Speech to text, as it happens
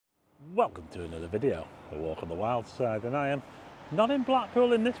Welcome to another video, A Walk on the Wild Side, and I am not in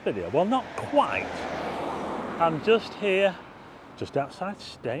Blackpool in this video. Well, not quite. I'm just here, just outside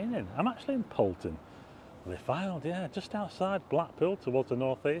Staining. I'm actually in Poulton-le-Fylde, yeah, just outside Blackpool towards the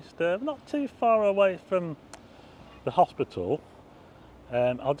northeast. Not too far away from the hospital.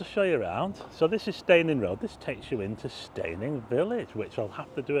 I'll just show you around. So this is Staining Road. This takes you into Staining Village, which I'll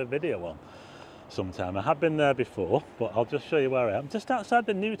have to do a video on sometime. I have been there before, but I'll just show you where I am. Just outside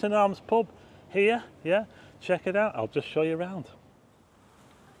the Newton Arms pub here, yeah, check it out. I'll just show you around.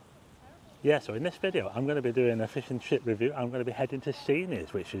 Yeah, so in this video I'm going to be doing a fish and chip review. I'm going to be heading to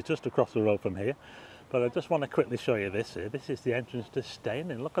Seniors, which is just across the road from here, but I just want to quickly show you this here. This is the entrance to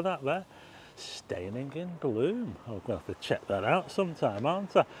Staining. Look at that there, Staining in bloom. I'm going to have to check that out sometime,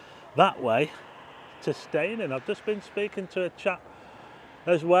 aren't I? That way to Staining. I've just been speaking to a chap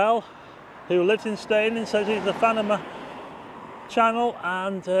as well who lives in Staining, says he's a fan of my channel,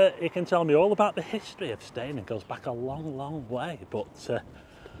 and he can tell me all about the history of Staining. It goes back a long way, but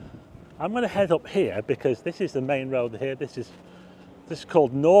I'm going to head up here because this is the main road here. This is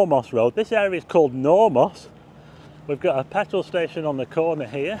called Normos Road. This area is called Normos. We've got a petrol station on the corner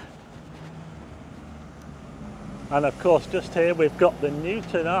here, and of course just here we've got the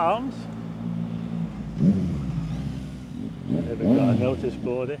Newton Arms. Here we've got a notice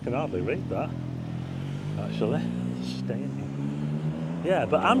board here, can hardly read that actually. Staining. Yeah,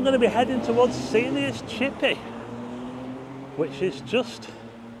 but I'm going to be heading towards Seniors Chippy, which is just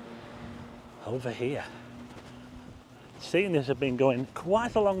over here. Seniors have been going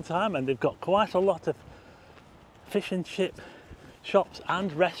quite a long time, and they've got quite a lot of fish and chip shops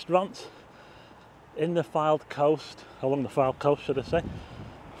and restaurants in the Fylde coast, along the Fylde coast should I say,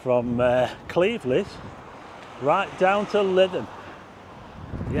 from Cleveley's right down to Lytham.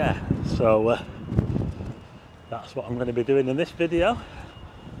 Yeah, so that's what I'm going to be doing in this video.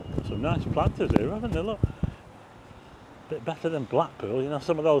 Some nice planters here, haven't they? Look, a bit better than Blackpool. You know,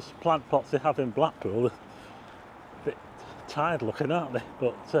 some of those plant pots they have in Blackpool are a bit tired looking, aren't they?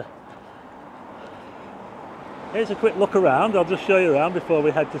 But here's a quick look around. I'll just show you around before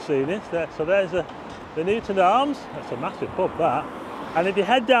we head to Seniors. So there's the Newton Arms. That's a massive pub, that. And if you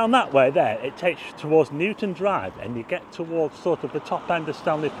head down that way there, it takes you towards Newton Drive, and you get towards sort of the top end of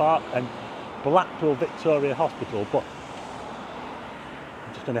Stanley Park and Blackpool Victoria Hospital. But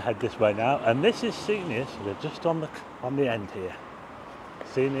I'm just going to head this way now, and this is Seniors. We're just on the end here.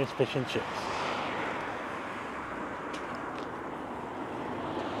 Seniors Fish and Chips.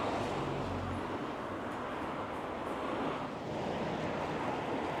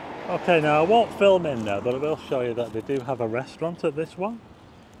 Okay, now I won't film in there, but I will show you that they do have a restaurant at this one.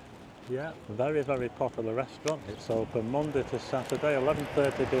 Yeah, very popular restaurant. It's open Monday to Saturday,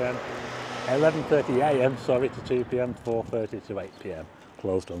 11:30 a.m. sorry, to 2 p.m, 4:30 to 8 p.m.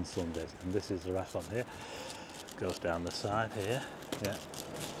 Closed on Sundays. And this is the restaurant here. Goes down the side here. Yeah,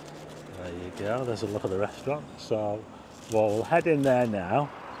 there you go. There's a look at the restaurant. So we'll head in there now,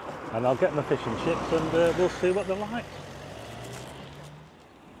 and I'll get my fish and chips, and we'll see what they're like.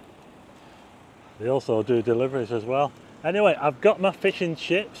 They also do deliveries as well. Anyway, I've got my fish and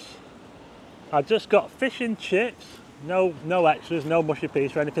chips. I just got fish and chips, no extras, no mushy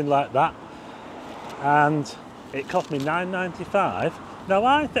peas or anything like that. And it cost me £9.95. Now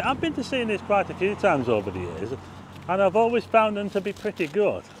I've been to Seniors quite a few times over the years, and I've always found them to be pretty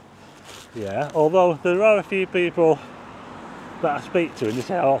good. Yeah, although there are a few people that I speak to and they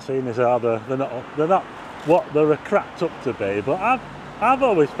say, oh, Seniors they're not what they're cracked up to be, but I've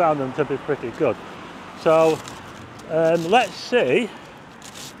always found them to be pretty good. So let's see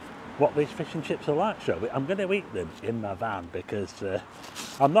what these fish and chips are like, shall we? I'm going to eat them in my van because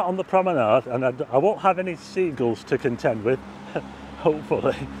I'm not on the promenade, and I won't have any seagulls to contend with,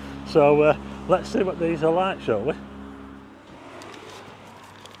 hopefully. So let's see what these are like, shall we?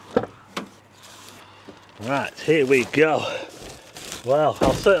 Right, here we go. Well,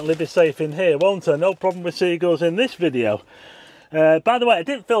 I'll certainly be safe in here, won't I? No problem with seagulls in this video. By the way, I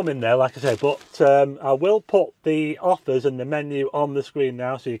didn't film in there, like I said, but I will put the offers and the menu on the screen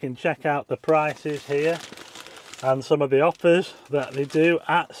now, so you can check out the prices here and some of the offers that they do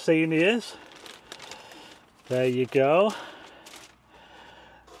at Seniors. There you go.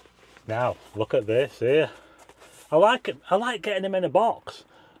 Now, look at this here. I like getting them in a box.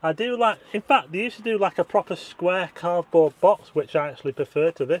 I do like, in fact, they used to do like a proper square cardboard box, which I actually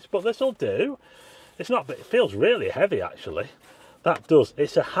prefer to this, but this will do. It's not, but it feels really heavy actually. That does.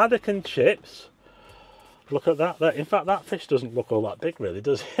 It's a haddock and chips. Look at that. In fact, that fish doesn't look all that big, really,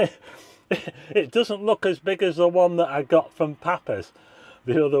 does it? It doesn't look as big as the one that I got from Papa's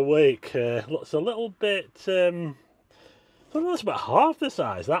the other week. Looks a little bit So that's about half the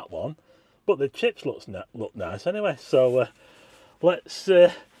size, that one. But the chips look nice anyway. So let's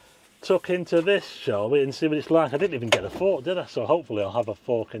tuck into this, shall we, and see what it's like. I didn't even get a fork, did I? So hopefully I'll have a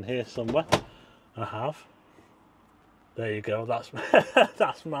fork in here somewhere. I have. There you go. That's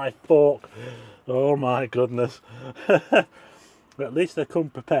that's my fork. Oh my goodness. At least they come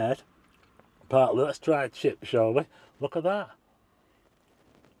prepared. Partly. Let's try a chip, shall we? Look at that.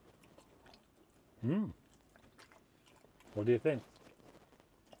 What do you think?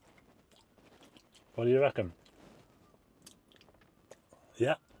 What do you reckon?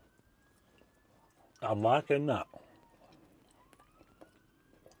 Yeah. I'm liking that.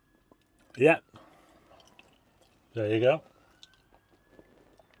 Yeah. There you go.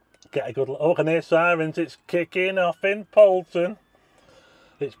 Get a good look. Oh, I can hear sirens. It's kicking off in Poulton.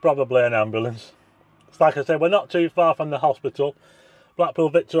 It's probably an ambulance. It's like I said, we're not too far from the hospital. Blackpool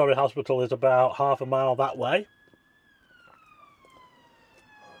Victoria Hospital is about half a mile that way.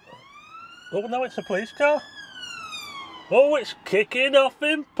 Oh no, it's a police car. Oh, it's kicking off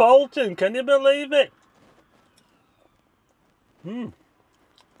in Poulton. Can you believe it?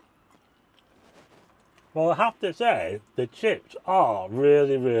 Well, I have to say, the chips are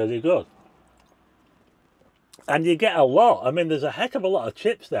really, really good. And you get a lot. I mean, there's a heck of a lot of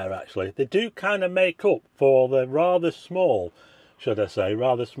chips there, actually. They do kind of make up for the rather small, should I say,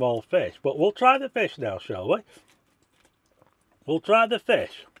 rather small fish. But we'll try the fish now, shall we? We'll try the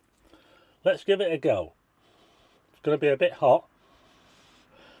fish. Let's give it a go. It's going to be a bit hot.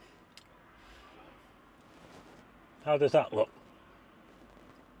 How does that look?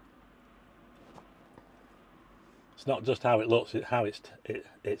 It's not just how it looks, it's how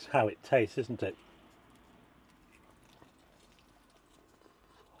it's how it tastes, isn't it?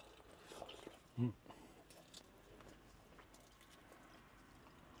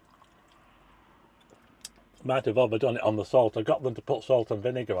 Might have overdone it on the salt. I got them to put salt and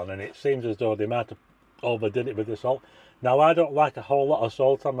vinegar on, and it seems as though they might have overdid it with the salt. Now, I don't like a whole lot of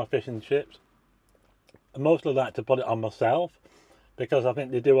salt on my fish and chips. I mostly like to put it on myself because I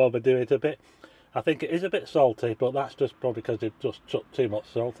think they do overdo it a bit. I think it is a bit salty, but that's just probably because they've just chucked too much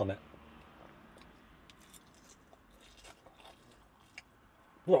salt on it.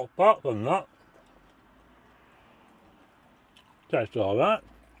 Well, apart from that, tastes alright.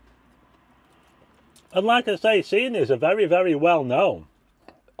 And like I say, seniors are very, very well known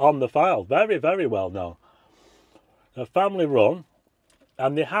on the Fylde. Very, very well known. They're family run,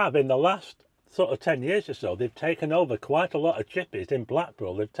 and they have, in the last sort of 10 years or so, they've taken over quite a lot of chippies in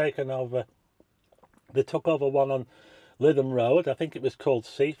Blackpool. They've taken over, they took over one on Lytham Road. I think it was called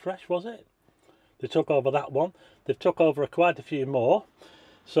Sea Fresh, was it? They took over that one. They've took over quite a few more.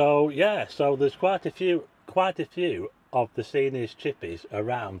 So yeah, so there's quite a few of the seniors chippies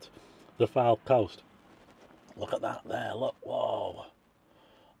around the Fylde coast. Look at that there, look, whoa.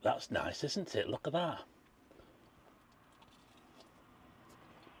 That's nice, isn't it? Look at that.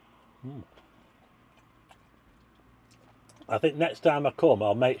 I think next time I come,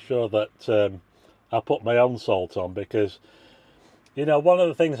 I'll make sure that I put my own salt on, because, you know, one of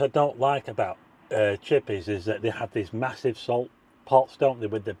the things I don't like about chippies is that they have these massive salt pots, don't they,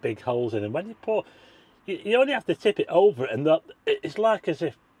 with the big holes in them. When you pour, you only have to tip it over it, and it's like as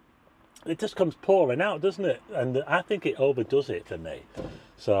if it just comes pouring out, doesn't it? And I think it overdoes it for me.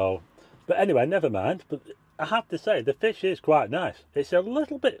 So, but anyway, never mind. But I have to say, the fish is quite nice. It's a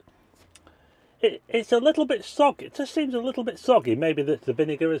little bit, it's a little bit soggy. It just seems a little bit soggy. Maybe that's the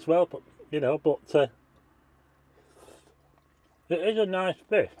vinegar as well, but you know, but it is a nice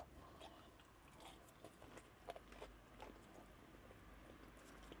fish.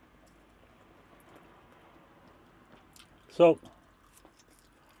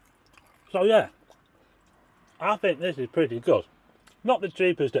 So yeah, I think this is pretty good. Not the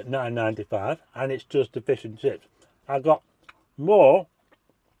cheapest at £9.95, and it's just the fish and chips. I got more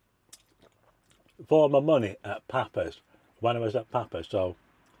for my money at Papa's when I was at Papa's, so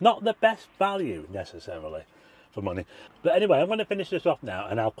not the best value necessarily for money. But anyway, I'm going to finish this off now,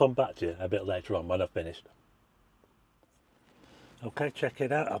 and I'll come back to you a bit later on when I've finished. Okay, check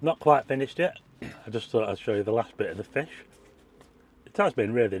it out. I've not quite finished yet. I just thought I'd show you the last bit of the fish. It has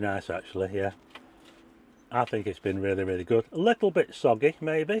been really nice, actually, yeah. I think it's been really, really good. A little bit soggy,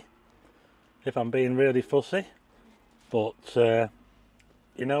 maybe, if I'm being really fussy. But,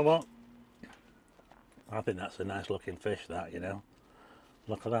 you know what? I think that's a nice looking fish, that, you know.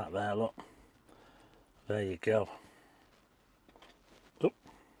 Look at that there, look. There you go. Oop.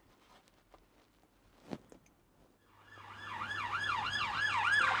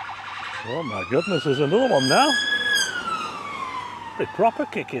 Oh my goodness, there's another one now. It's proper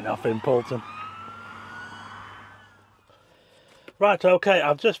kicking off in Poulton. Right, okay,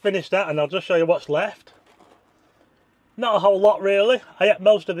 I've just finished that and I'll just show you what's left. Not a whole lot really. I ate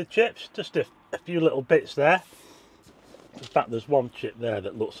most of the chips, just a few little bits there. In fact, there's one chip there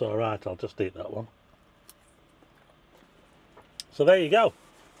that looks alright, I'll just eat that one. So there you go.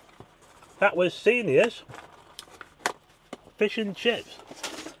 That was Senior's fish and chips.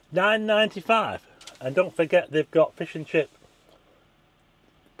 £9.95. And don't forget they've got fish and chip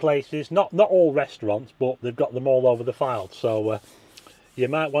places, not all restaurants, but they've got them all over the Fylde, so you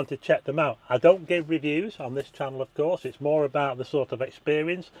might want to check them out. I don't give reviews on this channel, of course. It's more about the sort of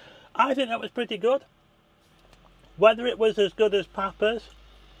experience. I think that was pretty good. Whether it was as good as Papa's,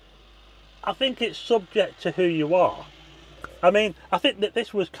 I think it's subject to who you are. I mean, I think that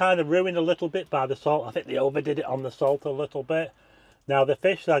this was kind of ruined a little bit by the salt. I think they overdid it on the salt a little bit. Now, the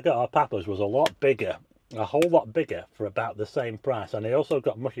fish that I got at Papa's was a lot bigger, a whole lot bigger for about the same price. And they also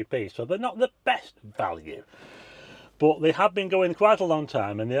got mushy peas, so they're not the best value. But they have been going quite a long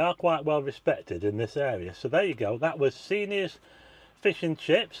time and they are quite well respected in this area. So there you go, that was Senior's Fish and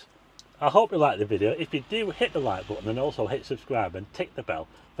Chips. I hope you liked the video. If you do, hit the like button and also hit subscribe and tick the bell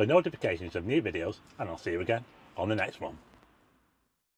for notifications of new videos. And I'll see you again on the next one.